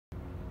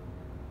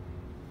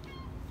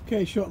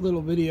Okay, short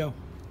little video.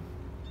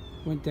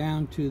 Went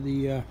down to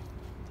the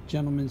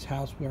gentleman's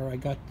house where I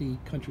got the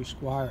country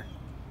Squire.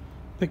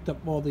 Picked up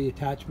all the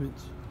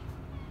attachments.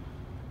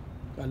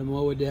 Got a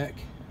mower deck,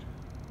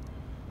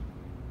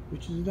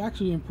 which is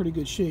actually in pretty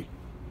good shape.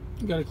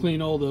 Got to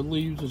clean all the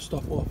leaves and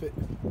stuff off it.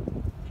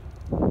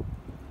 Got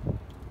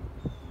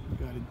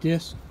a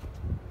disc,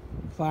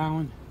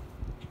 plowing,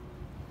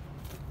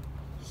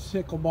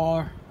 sickle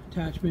bar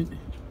attachment,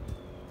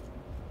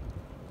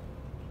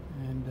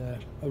 and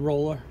a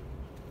roller.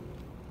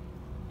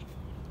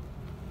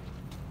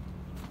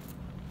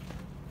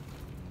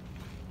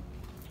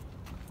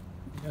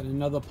 Got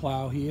another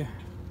plow here,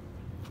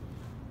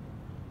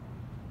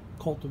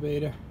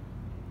 cultivator.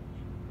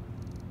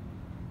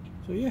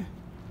 So yeah,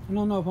 I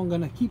don't know if I'm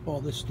gonna keep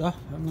all this stuff.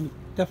 I'm gonna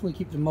definitely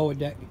keep the mower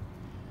deck.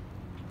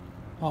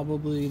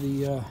 Probably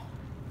the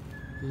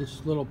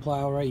this little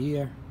plow right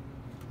here.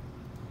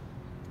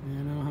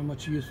 And I don't have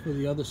much use for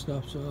the other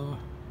stuff, so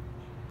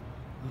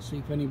I'll see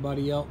if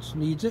anybody else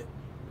needs it.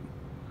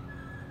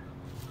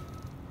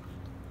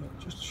 But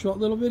just a short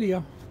little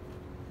video.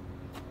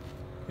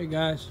 Hey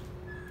guys,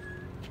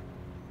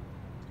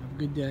 have a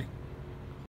good day.